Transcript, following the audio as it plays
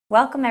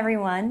Welcome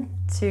everyone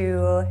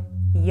to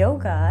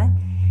yoga.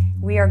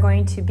 We are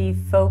going to be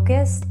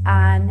focused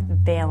on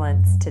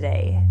balance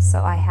today.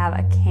 So I have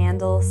a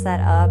candle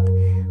set up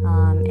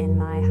in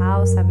my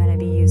house. I'm going to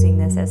be using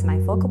this as my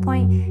focal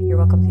point. You're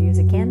welcome to use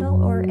a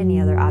candle or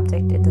any other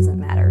object. It doesn't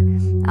matter.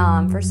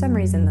 For some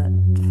reason the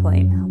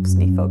flame helps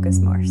me focus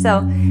more.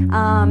 So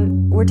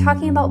we're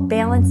talking about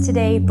balance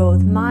today,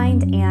 both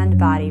mind and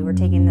body. We're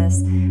taking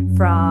this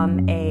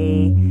from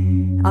a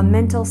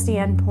mental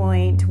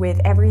standpoint with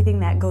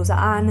everything that goes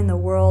on in the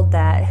world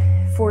that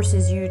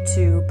forces you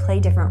to play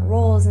different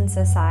roles in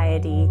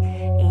society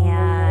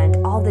and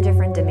all the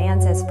different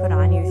demands that's put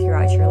on you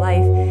throughout your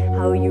life,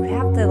 how you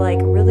have to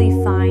really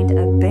find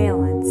a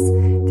balance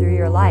through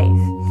your life.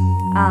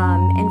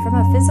 And from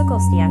a physical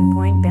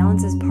standpoint,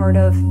 balance is part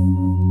of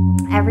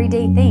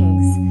everyday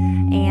things.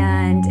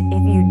 And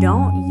if you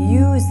don't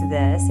use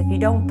this, if you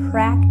don't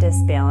practice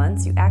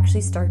balance, you actually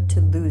start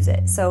to lose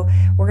it. So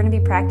we're going to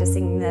be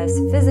practicing this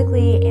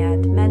physically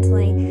and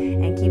mentally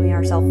and keeping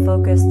ourselves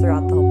focused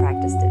throughout the whole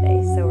practice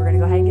today. So we're going to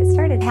go ahead and get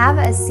started. Have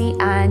a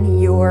seat on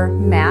your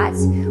mat.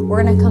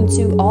 We're going to come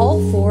to all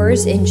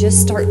fours and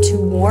just start to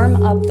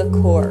warm up the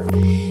core.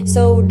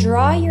 So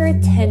draw your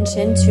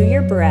attention to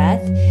your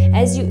breath.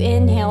 As you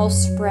inhale,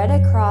 spread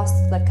across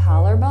the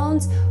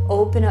collarbones,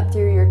 open up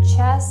through your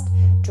chest,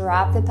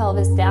 drop the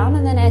pelvis down,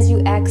 and then as you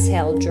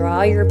exhale,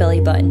 draw your belly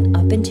button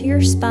up into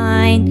your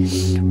spine,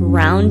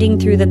 rounding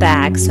through the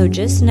back. So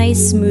just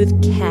nice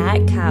smooth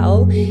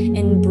cat-cow,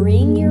 and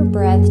bring your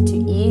breath to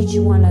each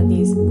one of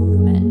these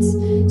movements.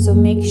 So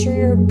make sure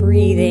you're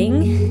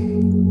breathing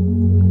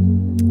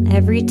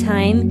every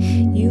time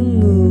you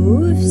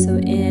move. So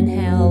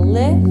inhale,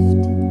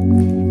 lift,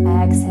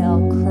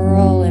 exhale,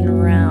 curl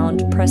and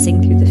round,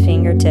 pressing through the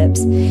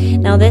fingertips.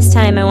 Now this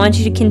time I want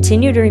you to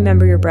continue to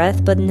remember your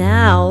breath, but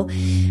now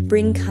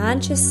bring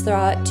conscious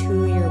thought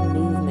to your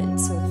movement.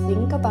 So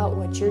think about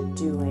what you're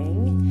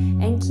doing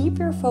and keep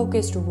your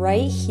focus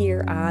right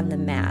here on the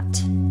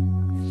mat.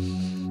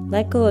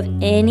 Let go of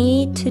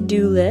any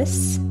to-do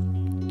lists.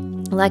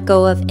 Let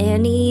go of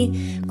any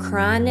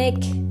chronic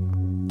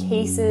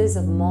cases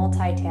of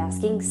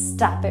multitasking.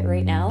 Stop it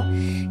right now,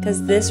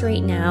 because this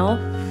right now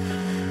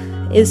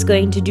is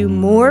going to do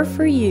more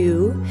for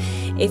you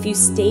if you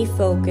stay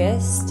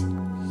focused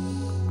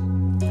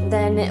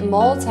than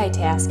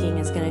multitasking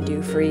is going to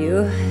do for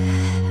you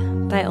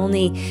by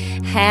only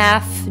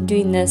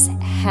doing this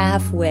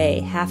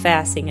halfway,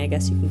 half-assing, I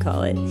guess you can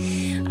call it.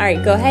 All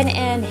right, go ahead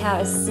and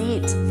have a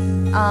seat.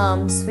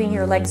 Swing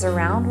your legs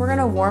around. We're going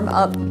to warm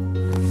up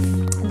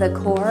the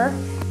core,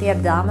 the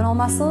abdominal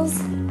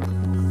muscles.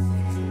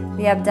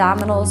 The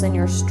abdominals and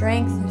your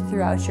strength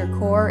throughout your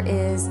core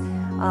is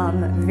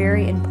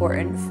very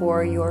important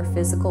for your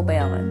physical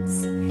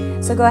balance.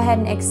 So go ahead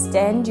and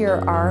extend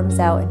your arms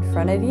out in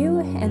front of you,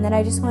 and then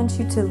I just want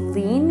you to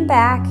lean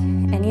back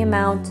any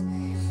amount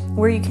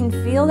where you can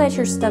feel that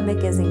your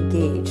stomach is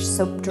engaged.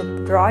 So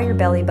draw your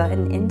belly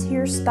button into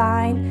your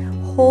spine,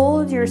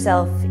 hold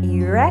yourself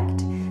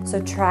erect, so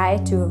try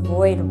to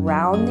avoid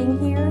rounding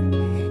here.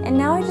 And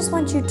now I just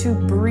want you to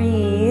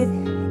breathe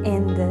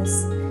in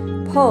this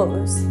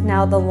pose.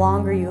 Now the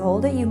longer you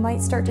hold it, you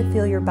might start to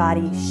feel your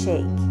body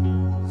shake.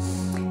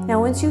 Now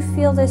once you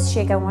feel this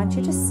shake, I want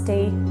you to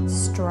stay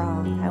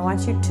strong. I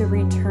want you to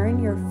return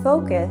your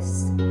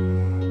focus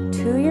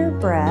to your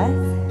breath. I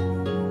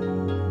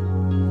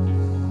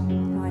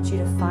want you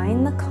to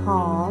find the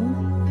calm.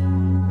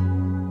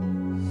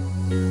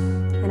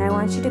 And I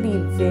want you to be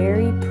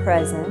very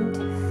present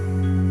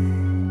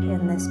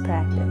in this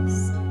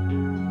practice.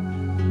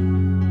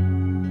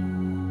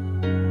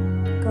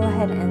 Go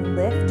ahead and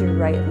lift your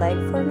right leg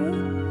for me.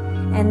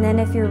 And then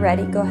if you're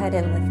ready, go ahead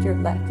and lift your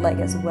left leg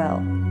as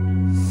well.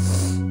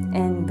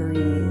 And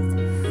breathe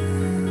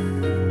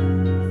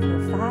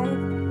for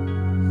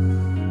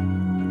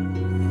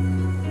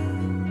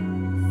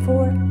 5,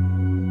 4,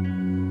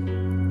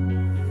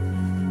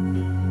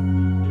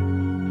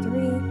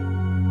 3,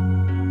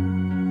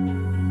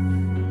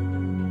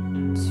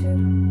 2,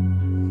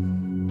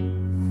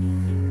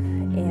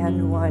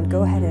 and 1.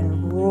 Go ahead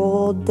and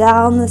roll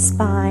down the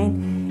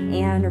spine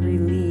and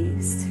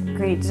release.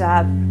 Great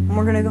job. And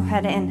we're going to go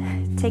ahead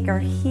and take our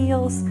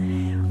heels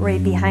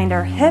right behind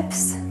our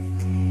hips.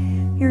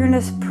 You're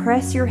going to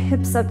press your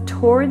hips up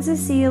towards the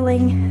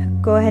ceiling.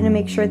 Go ahead and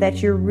make sure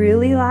that you're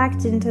really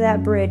locked into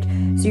that bridge.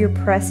 So you're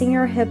pressing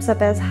your hips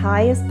up as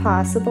high as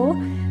possible,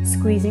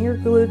 squeezing your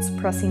glutes,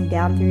 pressing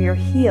down through your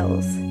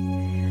heels.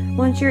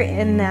 Once you're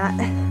in that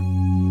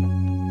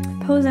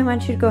pose, I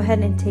want you to go ahead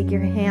and take your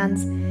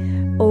hands,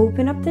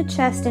 open up the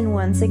chest, and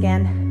once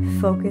again,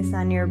 focus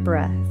on your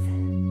breath.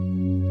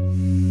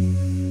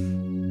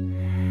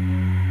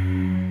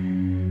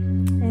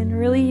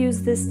 Really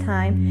use this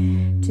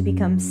time to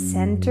become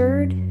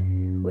centered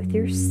with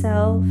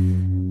yourself,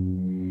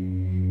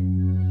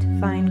 to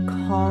find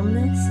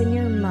calmness in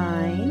your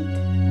mind,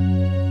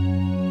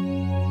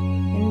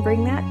 and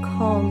bring that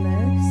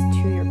calmness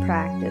to your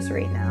practice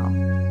right now.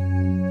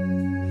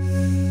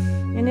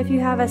 And if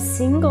you have a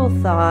single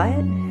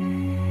thought,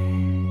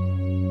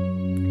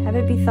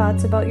 Have it be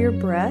thoughts about your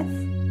breath,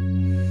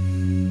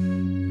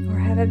 or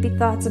have it be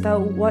thoughts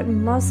about what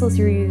muscles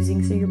you're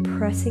using. So you're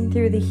pressing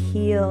through the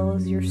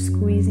heels, you're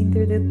squeezing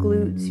through the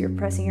glutes, you're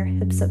pressing your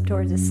hips up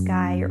towards the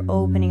sky, you're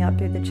opening up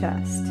through the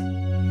chest.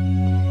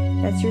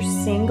 That's your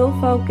single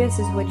focus,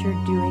 is what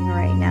you're doing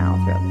right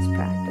now throughout this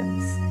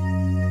practice.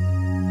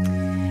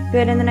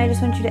 Good, and then I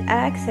just want you to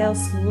exhale,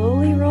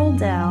 slowly roll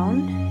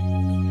down.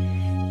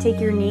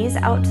 Take your knees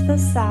out to the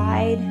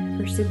side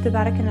for Supta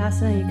Baddha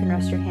Konasana. You can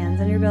rest your hands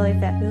on your belly if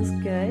that feels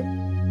good.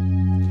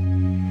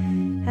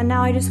 And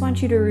now I just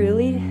want you to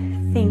really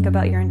think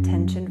about your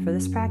intention for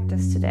this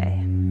practice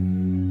today.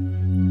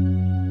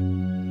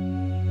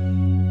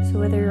 So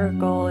whether your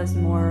goal is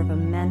more of a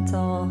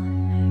mental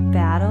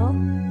battle,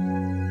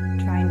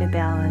 trying to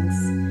balance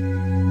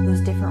those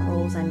different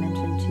roles I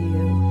mentioned to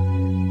you,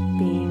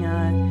 being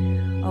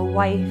a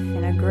wife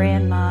and a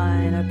grandma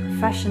and a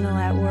professional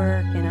at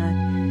work and a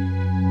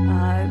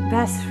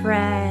best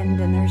friend,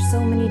 and there's so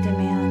many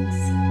demands,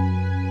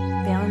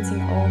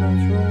 balancing all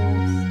those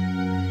roles.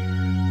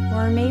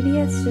 Or maybe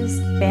it's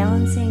just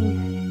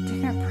balancing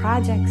different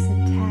projects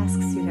and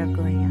tasks you have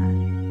going on.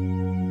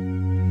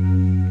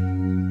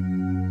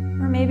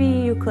 Or maybe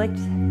you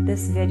clicked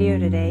this video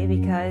today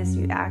because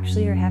you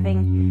actually are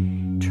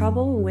having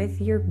trouble with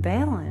your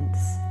balance.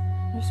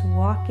 Just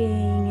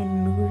walking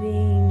and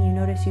moving, you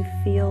notice you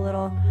feel a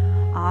little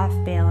off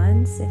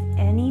balance. If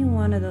any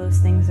one of those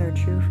things are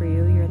true for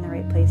you, you're in the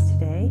right place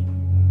today.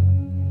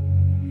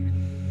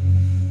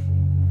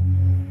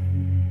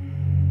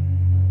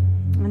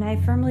 And I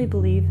firmly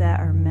believe that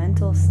our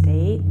mental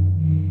state,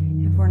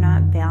 if we're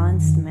not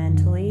balanced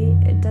mentally,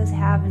 it does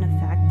have an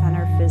effect on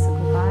our physical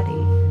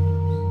body.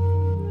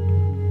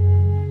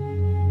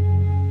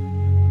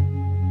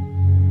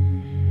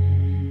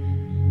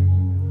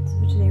 So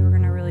today we're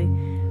going to really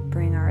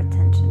bring our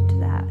attention to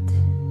that.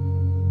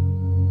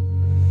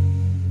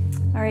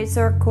 All right,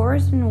 so our core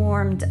has been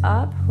warmed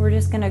up. We're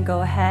just going to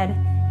go ahead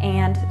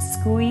and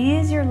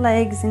squeeze your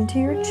legs into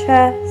your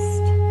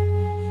chest.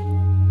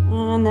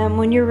 And then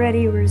when you're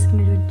ready, we're just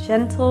going to do a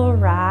gentle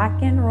rock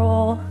and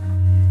roll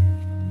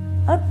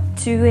up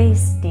to a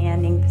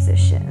standing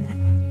position.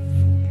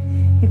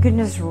 You can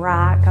just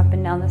rock up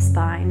and down the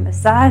spine,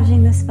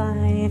 massaging the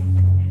spine,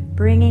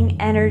 bringing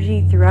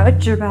energy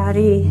throughout your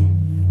body.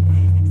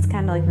 It's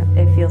kind of like,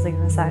 it feels like a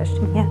massage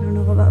to me. I don't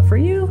know about for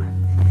you.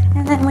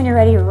 And then when you're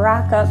ready,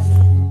 rock up.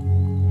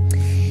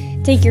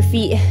 Take your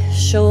feet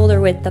shoulder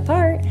width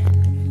apart.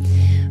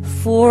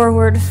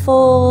 Forward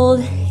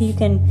fold. You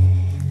can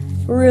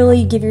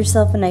really give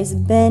yourself a nice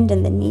bend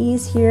in the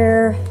knees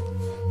here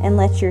and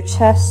let your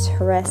chest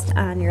rest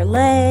on your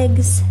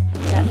legs.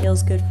 That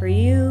feels good for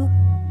you.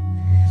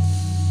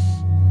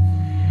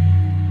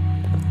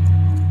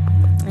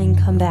 And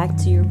come back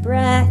to your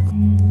breath.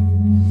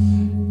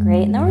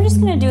 Great. And then we're just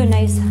going to do a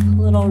nice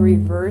little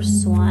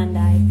reverse swan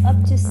dive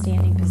up to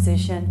standing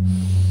position.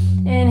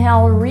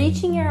 Inhale,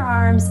 reaching your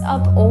arms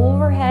up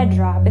overhead,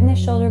 dropping the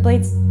shoulder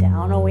blades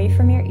down away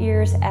from your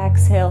ears.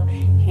 Exhale,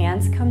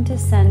 hands come to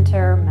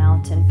center,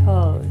 mountain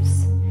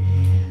pose.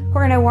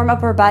 We're going to warm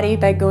up our body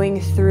by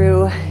going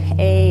through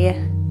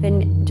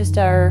just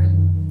our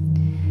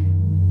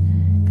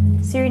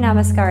Surya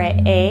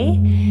Namaskar A.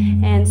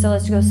 And so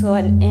let's just go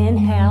ahead and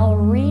inhale,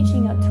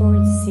 reaching up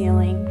towards the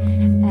ceiling.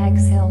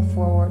 Exhale,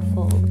 forward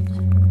fold.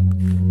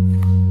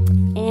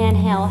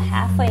 Inhale,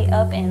 halfway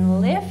up and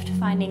lift,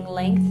 finding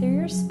length through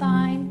your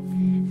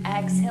spine.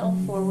 Exhale,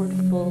 forward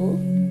fold.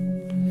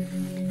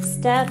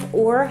 Step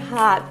or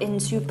hop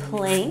into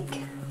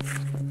plank.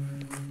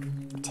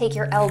 Take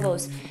your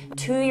elbows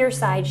to your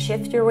side,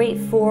 shift your weight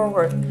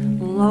forward,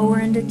 lower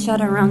into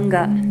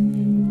chaturanga.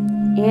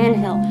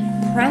 Inhale,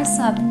 press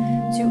up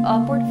to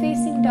upward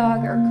facing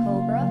dog or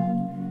cobra.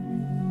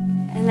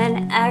 And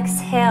then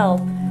exhale,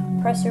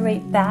 press your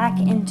weight back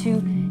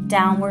into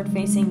downward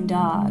facing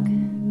dog.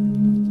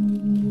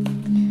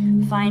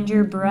 Find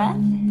your breath,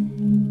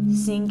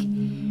 sync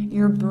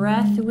your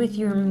breath with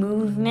your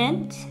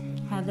movement.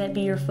 Have that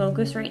be your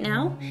focus right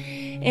now.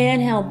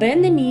 Inhale,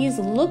 bend the knees,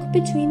 look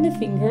between the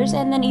fingers,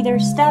 and then either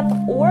step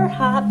or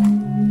hop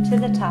to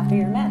the top of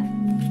your mat.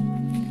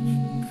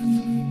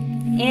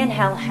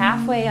 Inhale,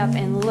 halfway up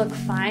and look,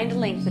 find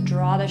length.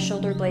 Draw the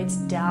shoulder blades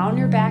down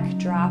your back,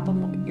 drop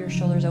your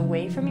shoulders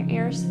away from your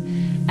ears.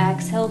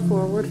 Exhale,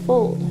 forward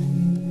fold.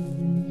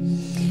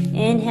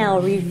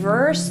 Inhale,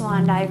 reverse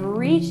swan dive,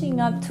 reaching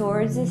up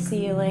towards the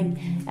ceiling.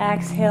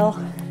 Exhale,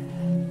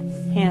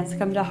 hands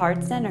come to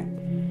heart center.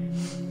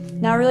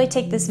 Now really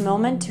take this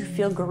moment to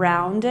feel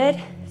grounded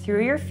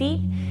through your feet.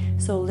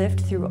 So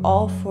lift through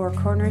all four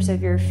corners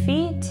of your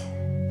feet.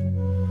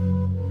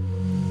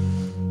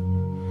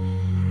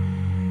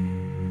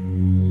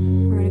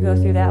 We're going to go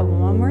through that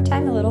one more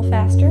time, a little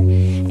faster.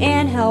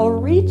 Inhale,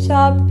 reach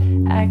up.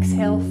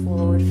 Exhale,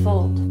 forward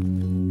fold.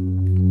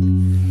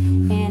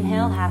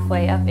 Inhale,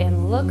 halfway up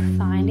and look,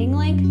 finding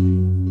length.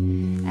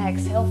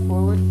 Exhale,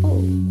 forward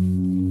fold.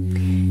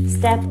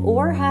 Step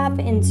or hop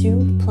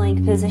into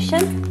plank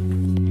position.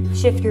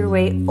 Shift your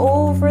weight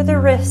over the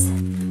wrists.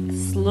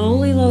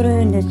 Slowly lower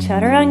into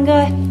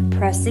chaturanga.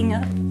 pressing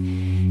up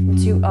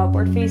into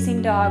upward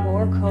facing dog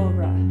or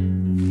cobra.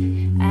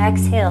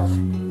 Exhale,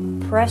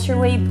 press your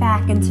way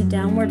back into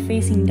downward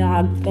facing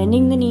dog,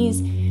 bending the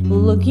knees,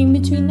 looking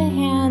between the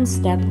hands,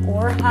 step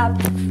or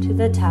hop to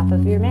the top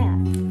of your mat.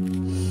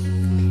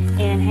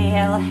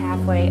 Inhale,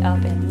 halfway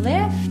up and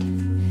lift.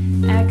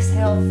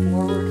 Exhale,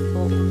 forward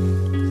fold.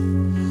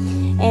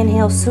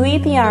 Inhale,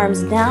 sweep the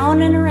arms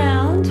down and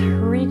around,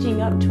 reaching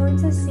up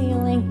towards the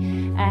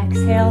ceiling.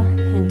 Exhale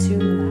into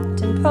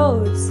mountain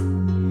pose.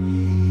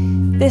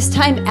 This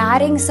time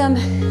adding some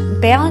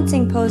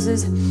balancing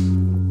poses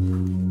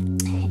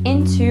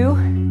into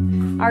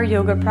our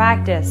yoga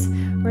practice.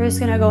 We're just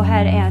gonna go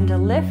ahead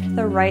and lift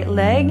the right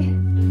leg,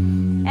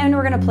 and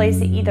we're gonna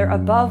place it either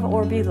above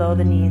or below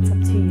the knee. It's up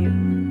to you.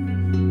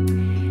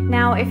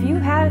 Now, if you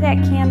have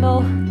that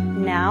candle,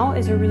 now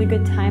is a really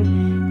good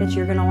time that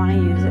you're gonna wanna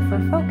use it for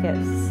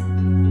focus.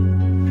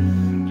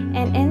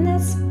 And in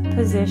this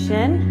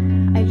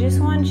position, I just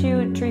want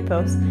you, tree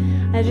pose,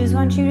 I just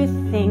want you to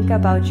think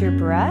about your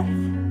breath.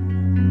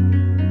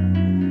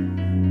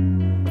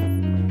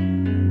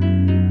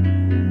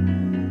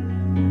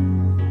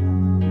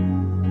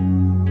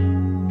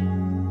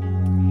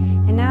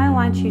 And now I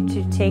want you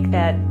to take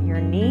your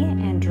knee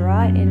and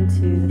draw it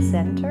into the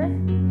center.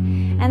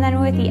 And then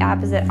with the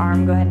opposite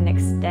arm, go ahead and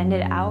extend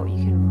it out.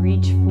 You can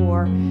reach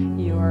for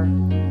your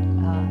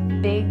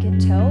big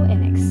toe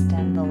and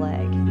extend the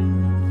leg.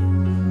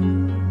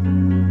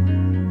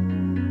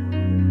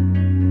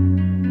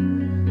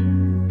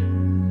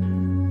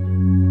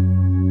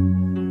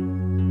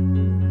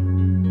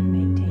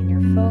 Maintain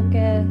your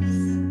focus.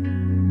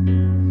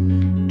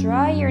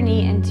 Draw your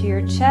knee into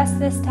your chest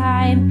this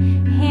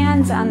time,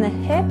 hands on the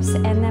hips,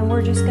 and then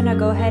we're just gonna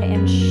go ahead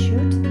and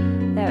shoot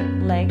that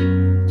leg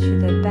to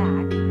the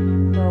back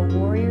for a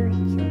warrior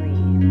 3.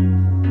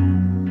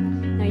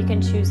 Now you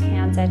can choose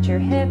hands at your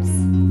hips,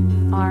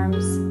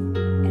 arms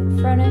in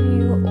front of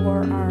you,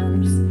 or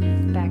arms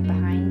back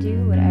behind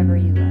you, whatever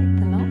you like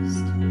the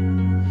most.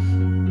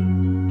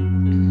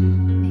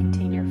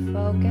 Maintain your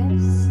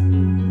focus.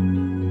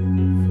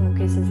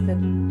 Focus is the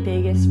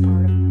biggest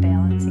part of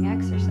balancing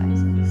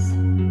exercises.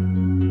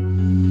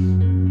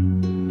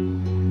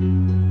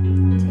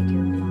 Take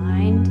your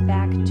mind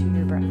back to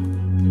your breath.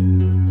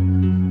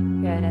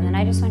 Good, and then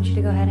I just want you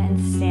to go ahead and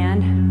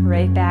stand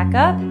right back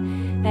up.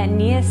 That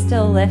knee is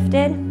still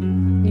lifted.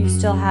 You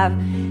still have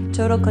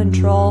total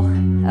control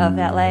of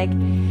that leg.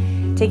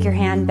 Take your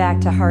hand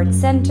back to heart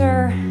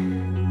center.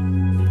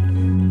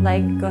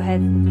 Leg, go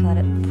ahead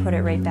and put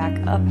it right back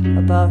up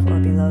above or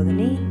below the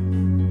knee.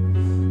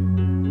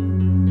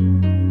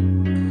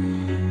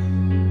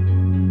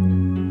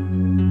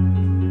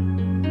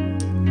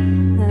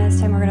 And this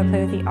time we're going to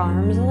play with the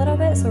arms a little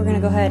bit. So we're going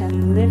to go ahead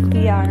and lift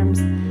the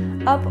arms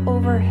up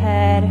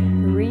overhead,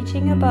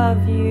 reaching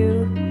above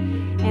you.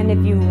 And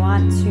if you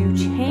want to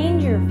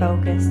change your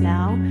focus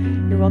now,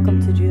 you're welcome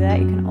to do that.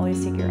 You can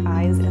always take your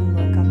eyes and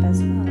look up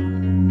as well.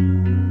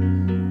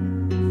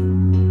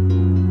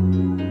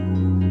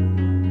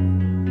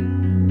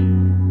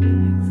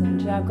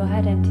 Excellent job. Go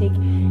ahead and take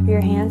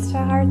your hands to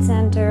heart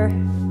center.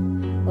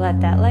 Let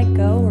that leg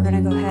go. We're going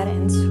to go ahead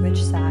and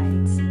switch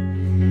sides.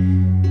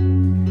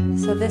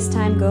 So this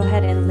time, go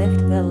ahead and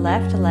lift the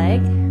left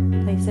leg.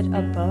 Place it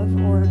above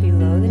or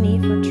below the knee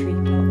for tree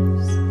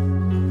pose.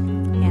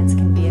 Hands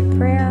can be a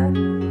prayer,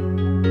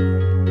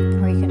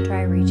 or you can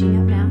try reaching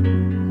up now.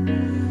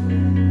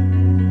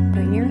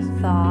 Bring your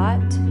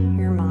thought,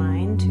 your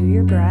mind to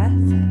your breath.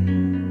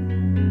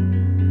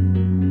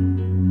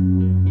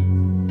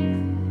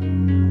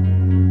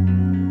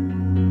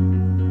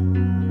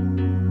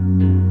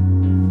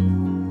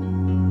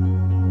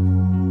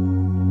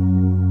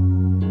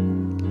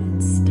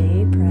 And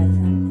stay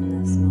present in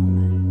this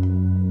moment.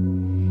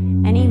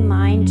 Any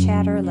mind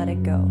chatter, let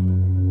it go.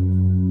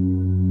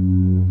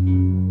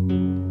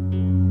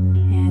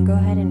 Go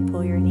ahead and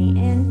pull your knee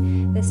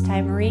in, this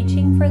time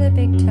reaching for the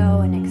big toe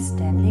and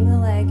extending the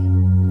leg.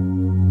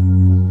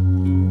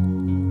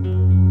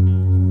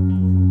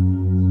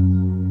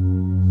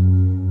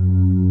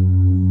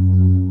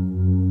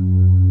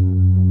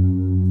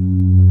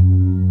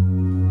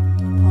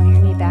 Pull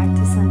your knee back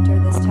to center,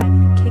 this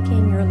time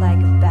kicking your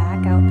leg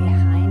back out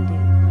behind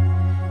you.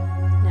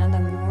 Now the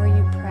more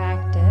you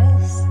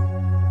practice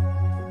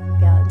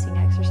balancing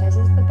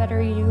exercises, the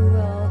better you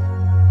will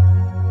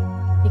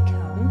become.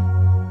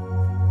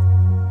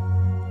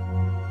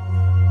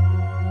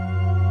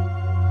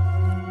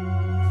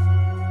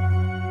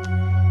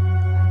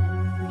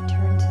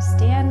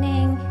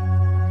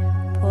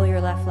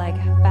 Left leg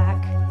back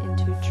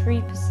into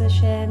tree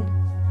position,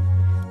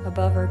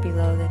 above or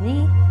below the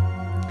knee.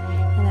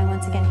 And then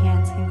once again,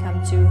 hands can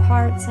come to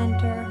heart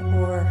center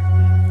or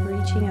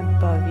reaching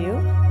above you.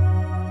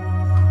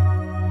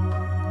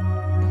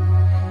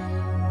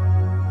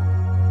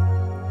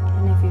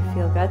 And if you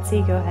feel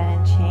gutsy, go ahead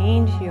and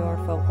change your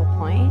focal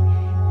point.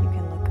 You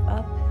can look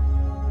up.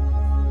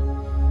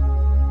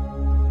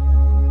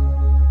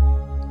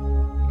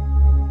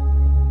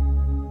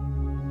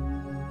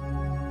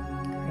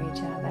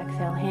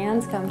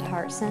 Hands come to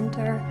heart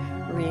center,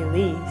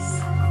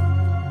 release.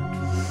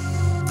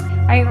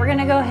 All right, we're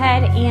gonna go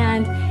ahead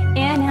and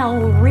inhale,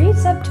 we'll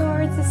reach up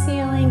towards the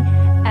ceiling.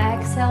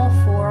 Exhale,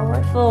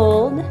 forward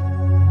fold.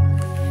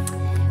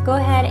 Go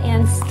ahead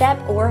and step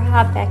or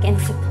hop back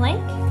into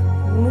plank.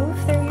 Move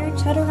through your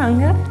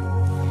chaturanga,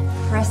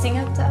 pressing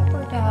up to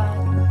upward dog.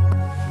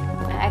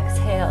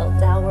 Exhale,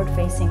 downward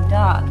facing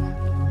dog.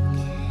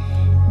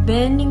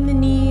 Bending the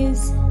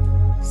knees,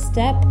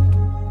 step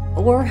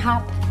or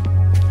hop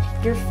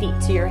your feet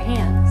to your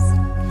hands.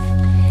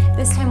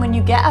 This time when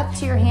you get up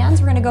to your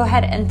hands, we're gonna go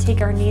ahead and take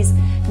our knees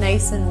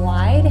nice and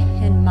wide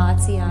in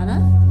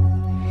Matsyana.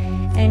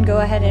 And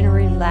go ahead and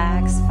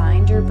relax,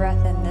 find your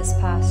breath in this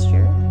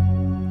posture.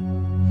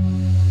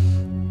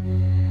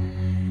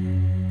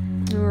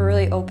 And we're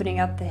really opening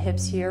up the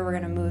hips here. We're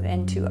gonna move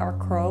into our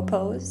crow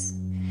pose,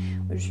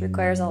 which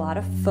requires a lot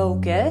of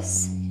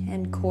focus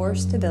and core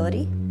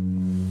stability.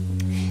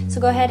 So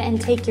go ahead and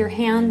take your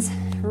hands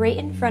right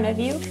in front of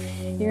you.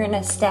 You're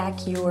gonna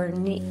stack your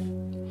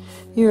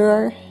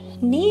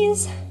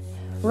knees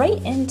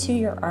right into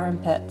your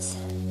armpits.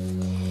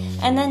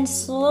 And then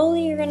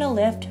slowly you're gonna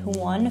lift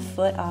one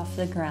foot off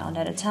the ground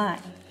at a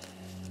time.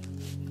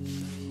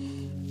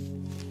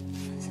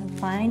 So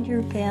find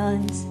your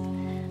balance,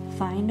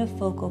 find a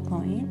focal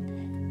point,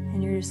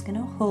 and you're just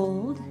gonna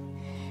hold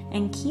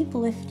and keep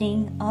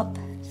lifting up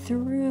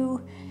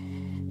through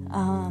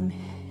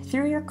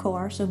your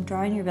core. So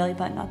drawing your belly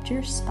button up to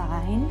your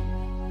spine,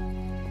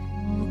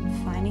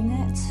 finding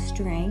that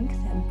strength,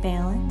 that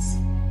balance.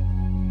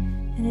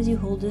 And as you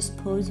hold this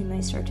pose, you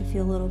might start to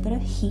feel a little bit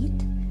of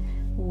heat.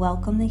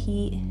 Welcome the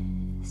heat.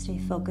 Stay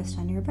focused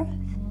on your breath.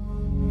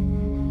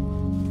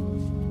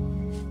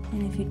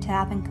 And if you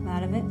tap and come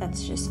out of it,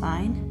 that's just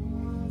fine.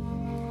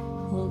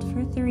 Hold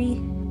for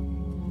 3,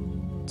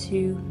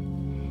 2,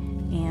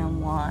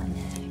 and 1.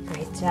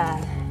 Great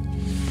job.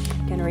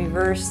 Gonna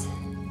reverse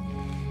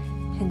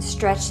and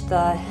stretch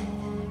the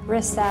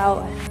wrists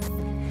out.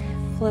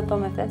 Flip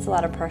them if that's a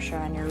lot of pressure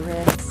on your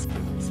wrists.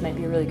 This might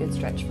be a really good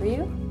stretch for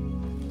you.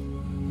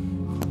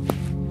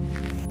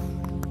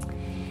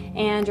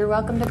 And you're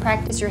welcome to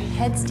practice your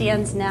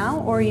headstands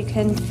now, or you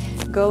can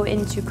go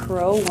into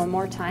crow one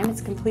more time.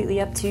 It's completely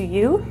up to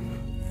you.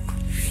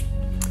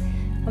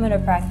 I'm gonna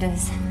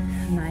practice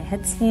my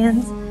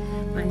headstands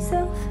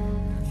myself.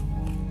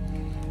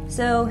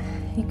 So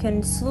you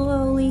can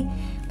slowly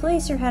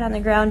place your head on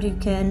the ground. You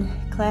can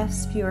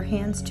clasp your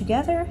hands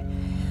together,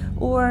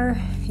 or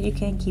you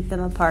can keep them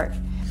apart.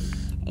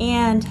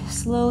 And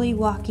slowly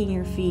walking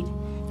your feet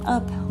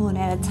up one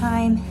at a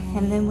time.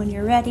 And then when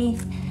you're ready,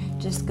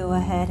 just go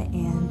ahead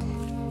and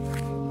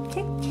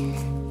kick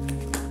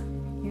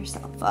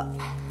yourself up.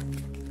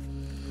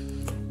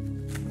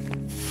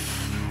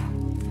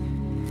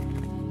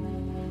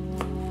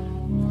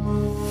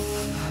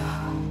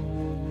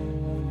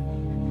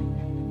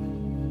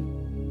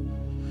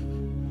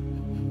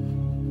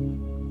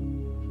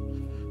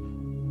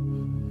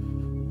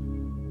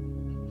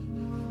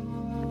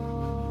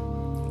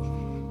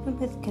 And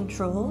with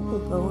control, we'll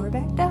lower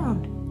back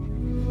down.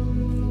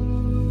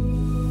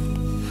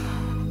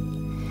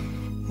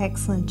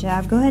 Excellent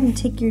job. Go ahead and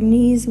take your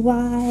knees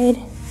wide.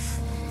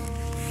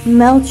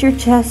 Melt your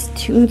chest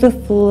to the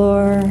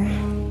floor.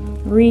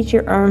 Reach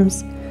your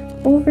arms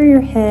over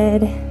your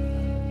head.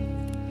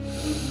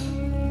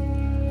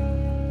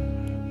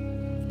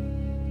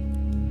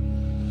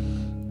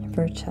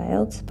 For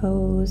child's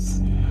pose.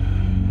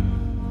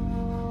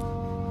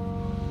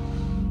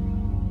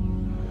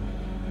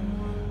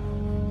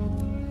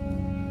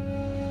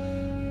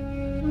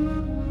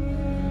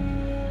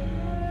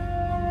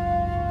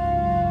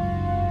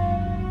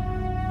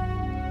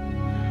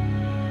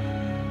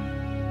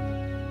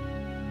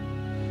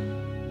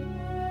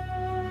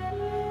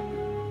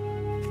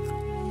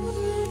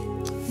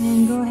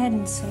 And go ahead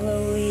and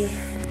slowly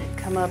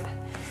come up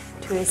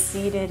to a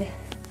seated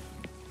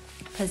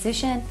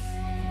position.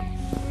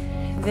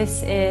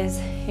 This is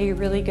a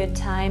really good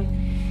time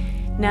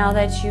now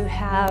that you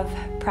have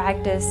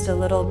practiced a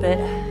little bit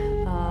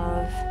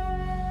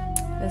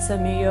of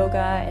some yoga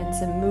and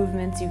some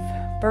movements. You've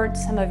burnt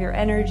some of your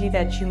energy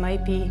that you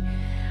might be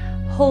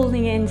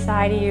holding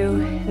inside of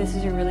you. This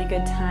is a really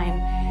good time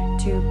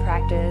to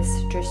practice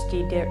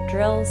drishti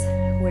drills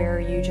where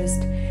you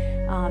just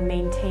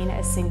maintain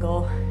a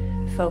single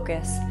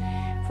focus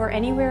for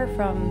anywhere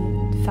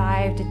from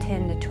 5 to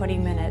 10 to 20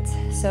 minutes.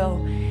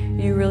 So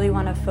you really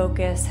want to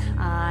focus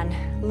on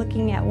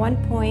looking at one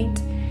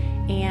point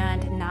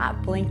and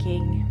not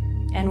blinking.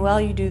 And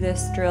while you do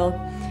this drill,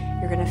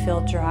 you're going to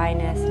feel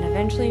dryness, and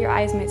eventually your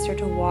eyes might start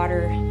to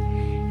water.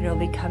 It'll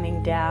be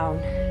coming down,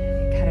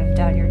 kind of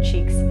down your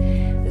cheeks.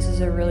 This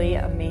is a really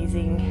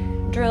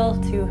amazing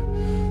drill to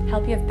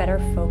help you have better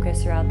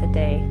focus throughout the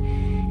day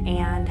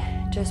and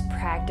just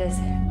practice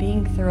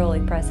being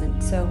thoroughly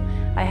present. So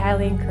I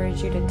highly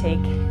encourage you to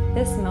take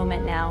this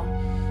moment now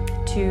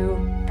to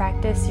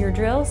practice your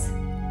drills,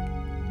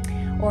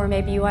 or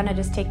maybe you want to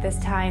just take this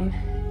time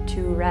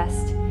to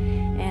rest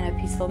in a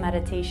peaceful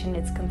meditation.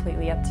 It's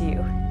completely up to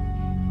you.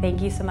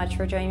 Thank you so much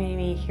for joining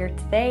me here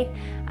today.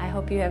 I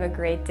hope you have a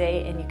great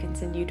day and you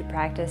continue to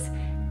practice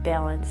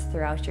balance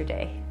throughout your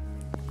day.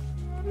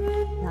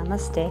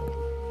 Namaste.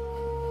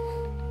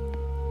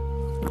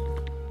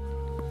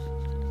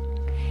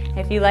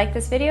 If you like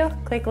this video,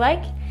 click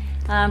like.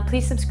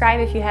 Please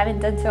subscribe if you haven't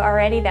done so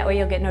already. That way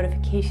you'll get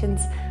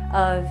notifications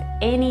of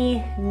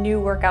any new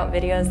workout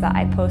videos that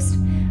I post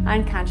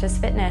on Conscious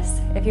Fitness.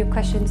 If you have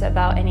questions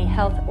about any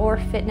health or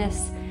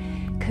fitness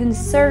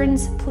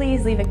concerns,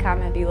 please leave a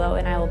comment below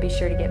and I will be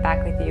sure to get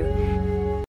back with you.